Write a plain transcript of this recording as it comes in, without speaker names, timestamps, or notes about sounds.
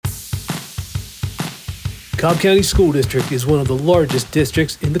Cobb County School District is one of the largest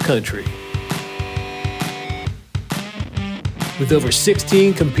districts in the country. With over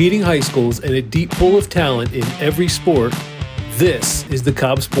 16 competing high schools and a deep pool of talent in every sport, this is the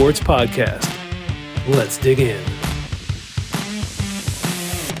Cobb Sports Podcast. Let's dig in.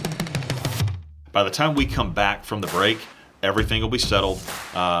 By the time we come back from the break, everything will be settled,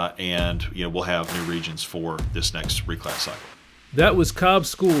 and we'll have new regions for this next reclass cycle. That was Cobb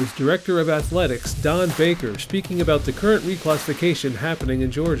Schools Director of Athletics, Don Baker, speaking about the current reclassification happening in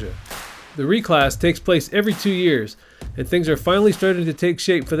Georgia. The reclass takes place every 2 years, and things are finally starting to take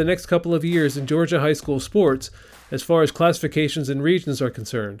shape for the next couple of years in Georgia high school sports as far as classifications and regions are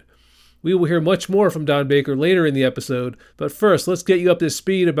concerned. We will hear much more from Don Baker later in the episode, but first let's get you up to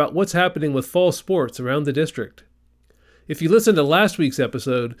speed about what's happening with fall sports around the district. If you listened to last week's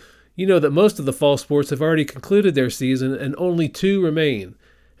episode, you know that most of the fall sports have already concluded their season and only two remain,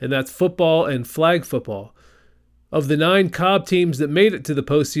 and that's football and flag football. Of the 9 Cobb teams that made it to the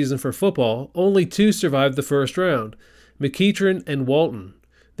postseason for football, only 2 survived the first round, McEachern and Walton.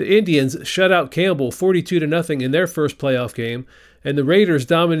 The Indians shut out Campbell 42-0 in their first playoff game, and the Raiders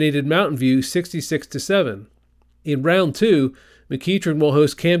dominated Mountain View 66-7. In round 2, McEachern will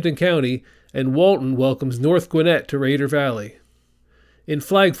host Camden County, and Walton welcomes North Gwinnett to Raider Valley. In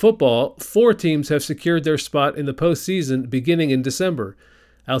flag football, 4 teams have secured their spot in the postseason beginning in December: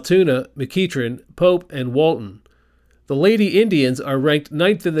 Altoona, McEachern, Pope, and Walton. The Lady Indians are ranked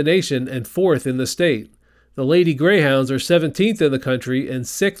 9th in the nation and 4th in the state. The Lady Greyhounds are 17th in the country and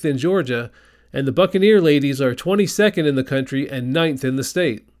 6th in Georgia, and the Buccaneer Ladies are 22nd in the country and 9th in the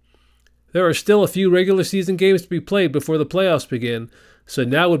state. There are still a few regular season games to be played before the playoffs begin, so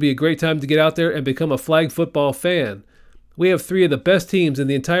now would be a great time to get out there and become a flag football fan. We have 3 of the best teams in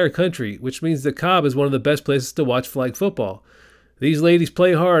the entire country, which means that Cobb is one of the best places to watch flag football. These ladies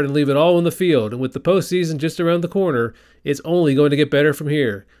play hard and leave it all on the field, and with the postseason just around the corner, it's only going to get better from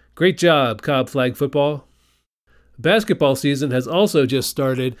here. Great job, Cobb flag football. Basketball season has also just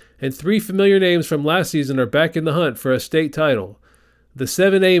started, and 3 familiar names from last season are back in the hunt for a state title. The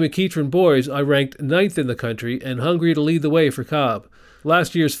 7A McEachern boys are ranked 9th in the country and hungry to lead the way for Cobb.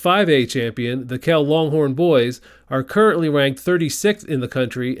 Last year's 5A champion, the Kell Longhorn boys, are currently ranked 36th in the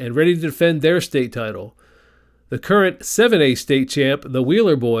country and ready to defend their state title. The current 7A state champ, the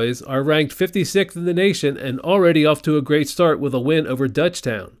Wheeler boys, are ranked 56th in the nation and already off to a great start with a win over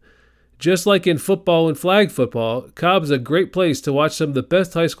Dutchtown. Just like in football and flag football, Cobb is a great place to watch some of the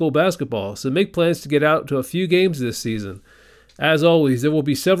best high school basketball, so make plans to get out to a few games this season. As always, there will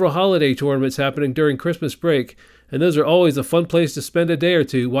be several holiday tournaments happening during Christmas break, and those are always a fun place to spend a day or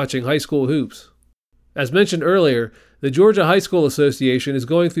two watching high school hoops. As mentioned earlier, the Georgia High School Association is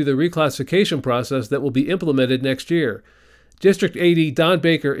going through the reclassification process that will be implemented next year. District AD Don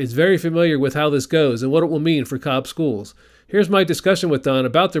Baker is very familiar with how this goes and what it will mean for Cobb schools. Here's my discussion with Don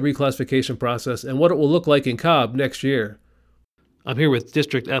about the reclassification process and what it will look like in Cobb next year. I'm here with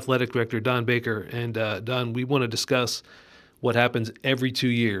District Athletic Director Don Baker, and Don, we want to discuss what happens every 2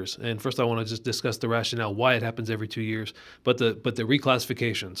 years. And first I want to just discuss the rationale why it happens every 2 years, but the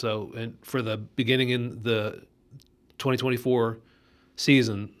reclassification. So, and for the beginning in the 2024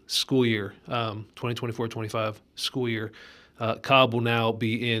 season, school year, 2024-25 school year, Cobb will now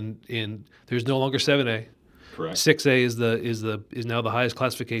be in there's no longer 7A. Correct. 6A is now the highest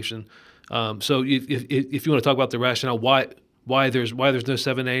classification. So if you want to talk about the rationale why there's no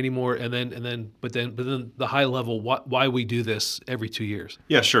 7A anymore, but then the high level why we do this every 2 years.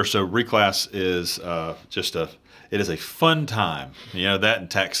 Yeah, sure. So reclass is it is a fun time. That in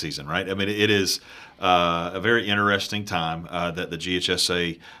tax season, right? I mean, it is a very interesting time that the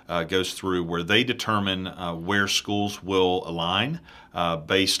GHSA goes through, where they determine where schools will align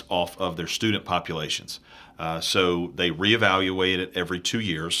based off of their student populations. So they reevaluate it every 2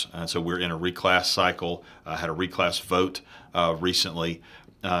 years. So we're in a reclass cycle, had a reclass vote recently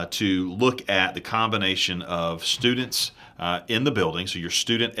to look at the combination of students in the building. So your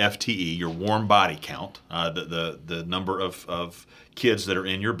student FTE, your warm body count, the number of kids that are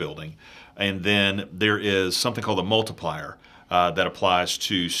in your building. And then there is something called a multiplier that applies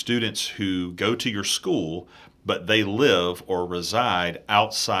to students who go to your school, but they live or reside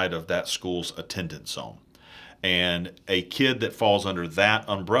outside of that school's attendance zone. And a kid that falls under that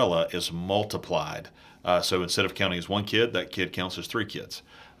umbrella is multiplied. So instead of counting as 1 kid, that kid counts as 3 kids.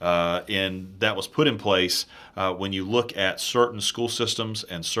 And that was put in place when you look at certain school systems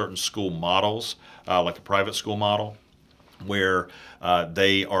and certain school models, like a private school model, where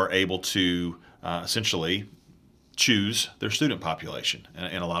they are able to essentially choose their student population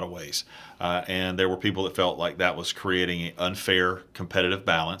in a lot of ways. And there were people that felt like that was creating an unfair competitive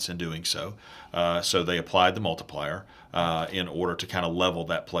balance in doing so. So they applied the multiplier in order to kind of level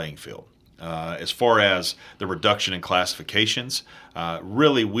that playing field. As far as the reduction in classifications,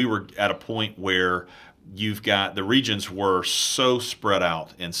 really we were at a point where you've got the regions were so spread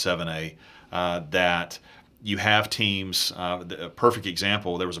out in 7A that you have teams. A perfect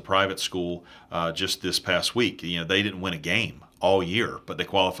example, there was a private school just this past week. They didn't win a game all year, but they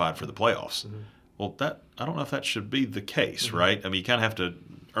qualified for the playoffs. Mm-hmm. Well, I don't know if that should be the case, mm-hmm. right? I mean, you kind of have to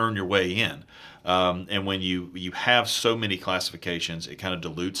earn your way in. And when you have so many classifications, it kind of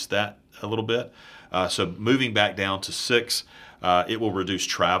dilutes that a little bit. So moving back down to 6, it will reduce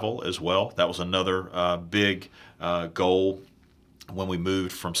travel as well. That was another big goal when we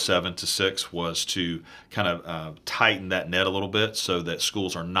moved from 7 to 6, was to kind of tighten that net a little bit so that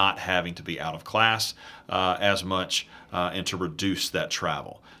schools are not having to be out of class as much and to reduce that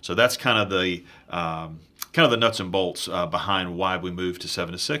travel. So that's kind of the nuts and bolts behind why we moved to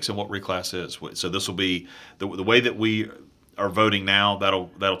 7 to 6 and what reclass is. So this will be the way that we are voting now.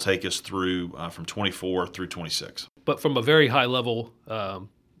 That'll take us through from 24 through 26. But from a very high level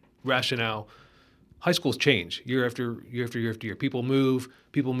rationale, high schools change year after year after year after year. People move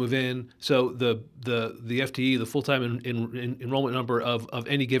in. So the FTE, the full-time enrollment number of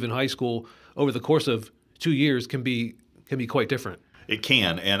any given high school over the course of 2 years can be quite different. It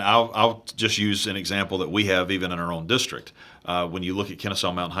can, and I'll just use an example that we have even in our own district. When you look at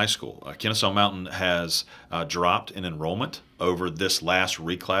Kennesaw Mountain High School, Kennesaw Mountain has dropped in enrollment over this last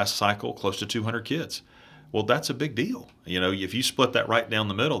reclass cycle close to 200 kids. Well, that's a big deal. If you split that right down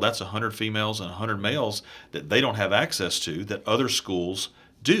the middle, that's 100 females and 100 males that they don't have access to that other schools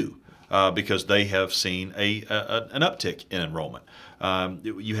do because they have seen an uptick in enrollment.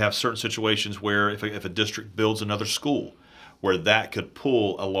 You have certain situations where if a district builds another school, where that could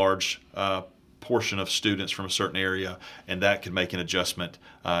pull a large portion of students from a certain area, and that could make an adjustment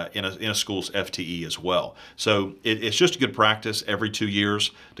in a school's FTE as well. So it's just a good practice every 2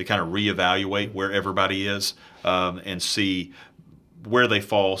 years to kind of reevaluate where everybody is and see where they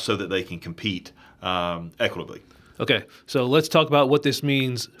fall so that they can compete equitably. Okay, so let's talk about what this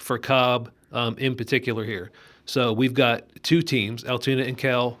means for Cobb in particular here. So we've got 2 teams, Altoona and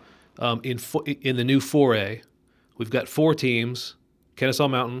Kell, in the new 4A. We've got 4 teams, Kennesaw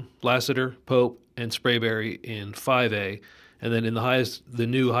Mountain, Lassiter, Pope, and Sprayberry in 5A. And then in the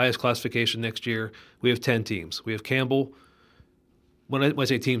new highest classification next year, we have 10 teams. We have Campbell. When I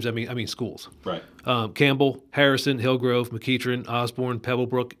say teams, I mean schools. Right. Campbell, Harrison, Hillgrove, McEachern, Osborne,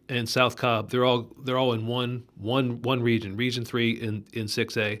 Pebblebrook, and South Cobb. They're all in one region, Region 3 in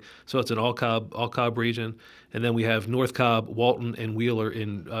 6A. So it's an all Cobb region. And then we have North Cobb, Walton, and Wheeler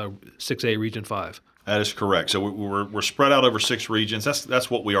in 6A Region 5. That is correct. So we're spread out over 6 regions.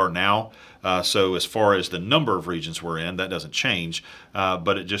 That's what we are now. So as far as the number of regions we're in, that doesn't change,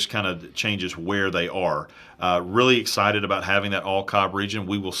 but it just kind of changes where they are. Really excited about having that all Cobb region.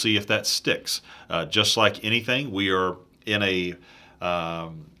 We will see if that sticks. Just like anything, we are in a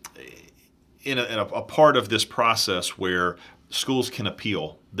part of this process where schools can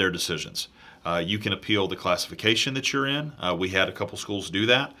appeal their decisions. You can appeal the classification that you're in. We had a couple schools do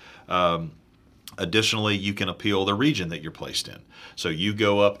that. Additionally, you can appeal the region that you're placed in. So you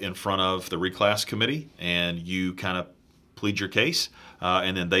go up in front of the reclass committee and you kind of plead your case,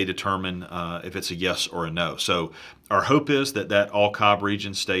 and then they determine if it's a yes or a no. So our hope is that all Cobb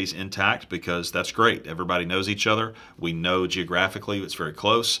region stays intact because that's great. Everybody knows each other. We know geographically it's very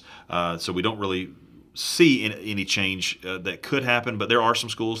close, so we don't really see any change that could happen, but there are some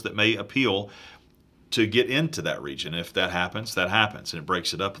schools that may appeal to get into that region. If that happens, and it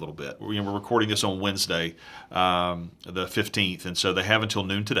breaks it up a little bit. We're recording this on Wednesday, the 15th, and so they have until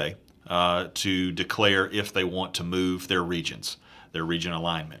noon today to declare if they want to move their regions, their region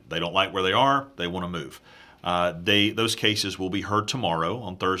alignment. They don't like where they are, they want to move. Those cases will be heard tomorrow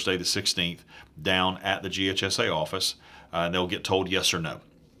on Thursday the 16th down at the GHSA office, and they'll get told yes or no.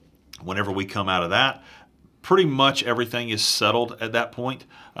 Whenever we come out of that, pretty much everything is settled at that point,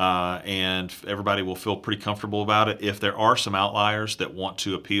 and everybody will feel pretty comfortable about it. If there are some outliers that want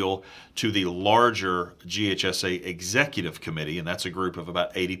to appeal to the larger GHSA Executive Committee, and that's a group of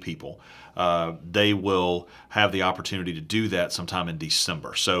about 80 people, they will have the opportunity to do that sometime in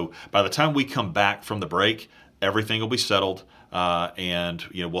December. So by the time we come back from the break, everything will be settled, and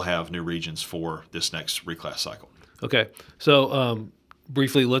we'll have new regions for this next reclass cycle. Okay, so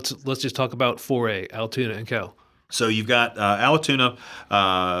briefly, let's just talk about 4A, Altoona and Kell. So you've got Altoona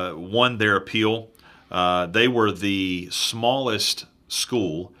won their appeal. They were the smallest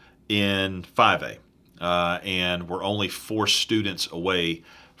school in 5A. and we're only 4 students away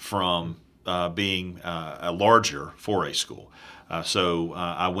from being a larger 4A school. So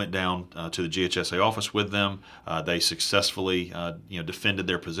I went down to the GHSA office with them. They successfully, defended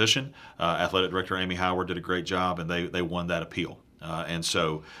their position. Athletic Director Amy Howard did a great job, and they won that appeal. And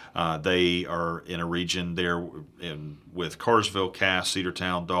so they are in a region there with Cartersville, Cass,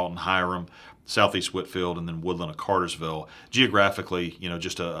 Cedartown, Dalton, Hiram, Southeast Whitfield, and then Woodland of Cartersville. Geographically,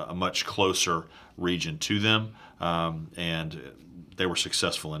 just a much closer region to them, and they were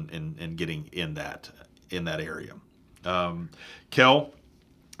successful in getting in that area. Kell,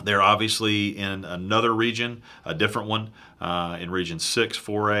 they're obviously in another region, a different one, in Region 6,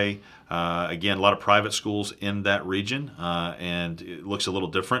 4A. Again, a lot of private schools in that region, and it looks a little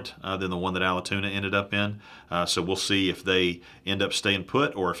different than the one that Allatoona ended up in. So we'll see if they end up staying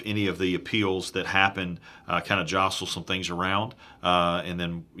put or if any of the appeals that happen kind of jostle some things around, and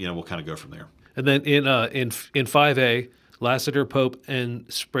then we'll kind of go from there. And then in 5A, Lassiter, Pope, and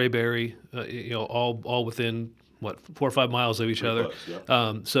Sprayberry, all within 4 or 5 miles of each other. Pretty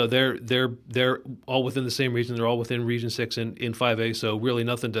close, yep. So they're all within the same region. They're all within Region 6 in 5A. So really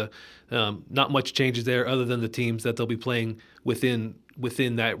not much changes there other than the teams that they'll be playing within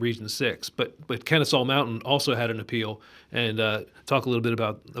that Region 6. But Kennesaw Mountain also had an appeal, and talk a little bit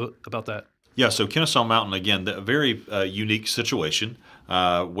about that. Yeah, so Kennesaw Mountain, again, a very unique situation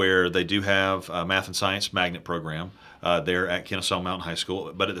where they do have a math and science magnet program there at Kennesaw Mountain High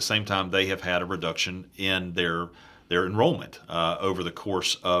School, but at the same time, they have had a reduction in their enrollment over the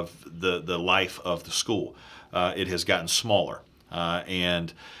course of the life of the school. It has gotten smaller,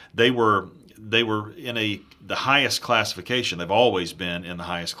 and they were in the highest classification. They've always been in the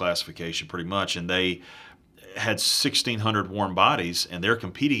highest classification pretty much, and they had 1,600 warm bodies, and they're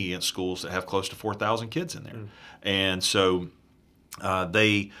competing against schools that have close to 4,000 kids in there. And so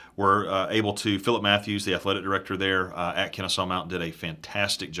they were able to, Philip Matthews, the athletic director there at Kennesaw Mountain, did a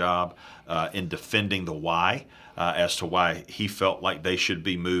fantastic job in defending the why as to why he felt like they should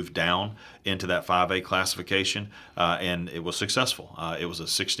be moved down into that 5A classification, and it was successful. It was a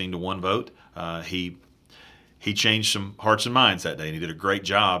 16-1 vote. He changed some hearts and minds that day, and he did a great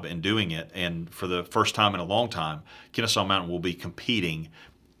job in doing it. And for the first time in a long time, Kennesaw Mountain will be competing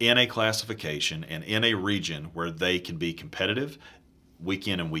in a classification and in a region where they can be competitive week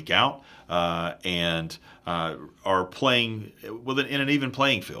in and week out, and are playing in an even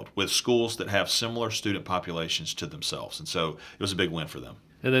playing field with schools that have similar student populations to themselves. And so it was a big win for them.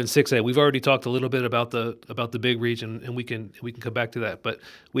 And then 6A, we've already talked a little bit about the big region, and we can come back to that. But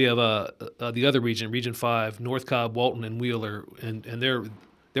we have the other region, Region 5, North Cobb, Walton, and Wheeler, and they're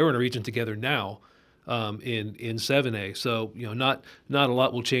in a region together now in 7A. So not a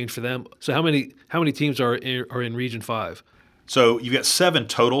lot will change for them. So how many teams are in Region 5? So you've got 7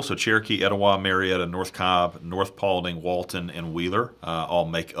 total. So Cherokee, Etowah, Marietta, North Cobb, North Paulding, Walton, and Wheeler all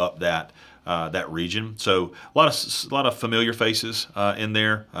make up that region. So a lot of familiar faces in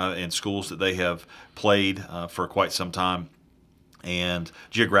there in schools that they have played for quite some time, and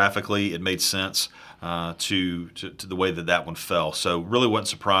geographically it made sense to the way that one fell. So really wasn't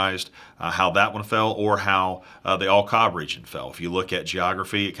surprised how that one fell or how the All Cobb region fell. If you look at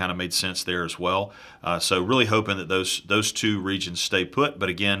geography, it kind of made sense there as well. So really hoping that those 2 regions stay put. But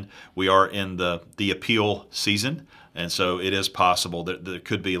again, we are in the appeal season. And so it is possible that there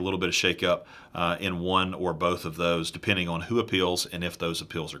could be a little bit of shakeup in one or both of those, depending on who appeals and if those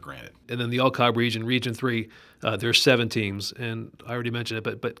appeals are granted. And then the All Cobb region, Region 3, there's 7 teams, and I already mentioned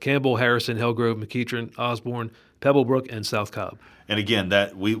it, but Campbell, Harrison, Hillgrove, McEachern, Osborne, Pebblebrook, and South Cobb. And again,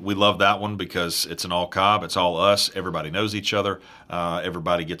 that we love that one because it's an all Cobb. It's all us. Everybody knows each other.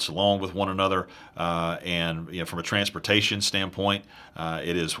 Everybody gets along with one another. And from a transportation standpoint,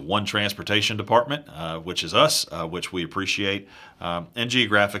 it is one transportation department, which is us, which we appreciate. And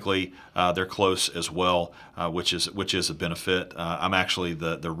geographically, they're close as well, which is a benefit. I'm actually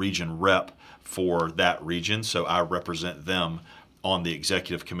the region rep for that region, so I represent them on the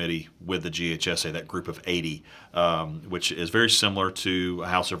executive committee with the GHSA, that group of 80, which is very similar to a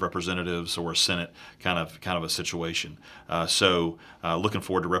House of Representatives or a Senate kind of a situation. So looking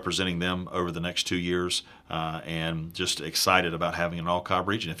forward to representing them over the next 2 years, and just excited about having an all Cobb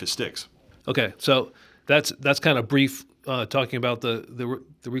region if it sticks. Okay, so that's kind of brief talking about the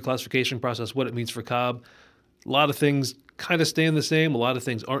reclassification process, what it means for Cobb. A lot of things kind of staying the same. A lot of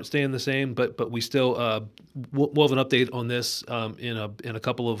things aren't staying the same, but we still we'll have an update on this in a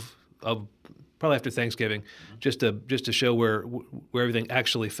couple of probably after Thanksgiving, just to show where everything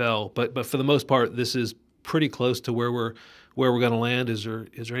actually fell. But for the most part, this is pretty close to where where we're going to land. Is there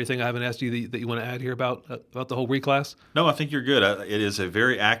anything I haven't asked you that you want to add here about the whole reclass? No, I think you're good. It is a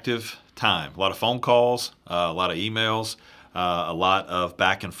very active time. A lot of phone calls, a lot of emails, a lot of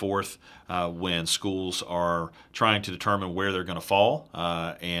back and forth when schools are trying to determine where they're going to fall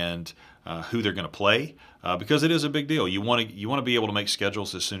and who they're going to play. Because it is a big deal. You want to be able to make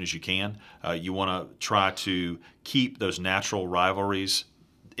schedules as soon as you can. You want to try to keep those natural rivalries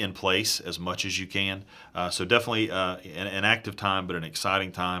in place as much as you can. So definitely an active time, but an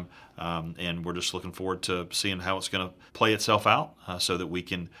exciting time. And we're just looking forward to seeing how it's going to play itself out so that we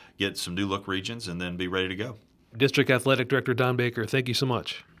can get some new look regions and then be ready to go. District Athletic Director Don Baker, thank you so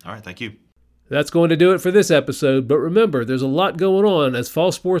much. All right, thank you. That's going to do it for this episode, but remember, there's a lot going on as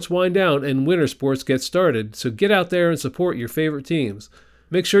fall sports wind down and winter sports get started, so get out there and support your favorite teams.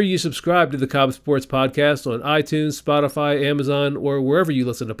 Make sure you subscribe to the Cobb Sports Podcast on iTunes, Spotify, Amazon, or wherever you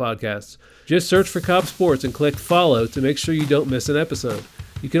listen to podcasts. Just search for Cobb Sports and click follow to make sure you don't miss an episode.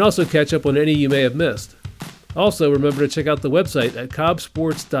 You can also catch up on any you may have missed. Also, remember to check out the website at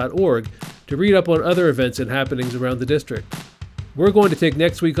cobbsports.org to read up on other events and happenings around the district. We're going to take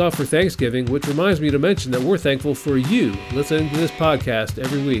next week off for Thanksgiving, which reminds me to mention that we're thankful for you listening to this podcast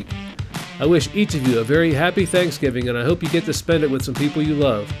every week. I wish each of you a very happy Thanksgiving, and I hope you get to spend it with some people you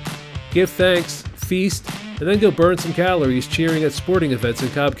love. Give thanks, feast, and then go burn some calories cheering at sporting events in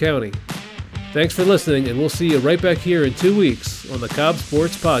Cobb County. Thanks for listening, and we'll see you right back here in 2 weeks on the Cobb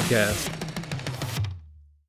Sports Podcast.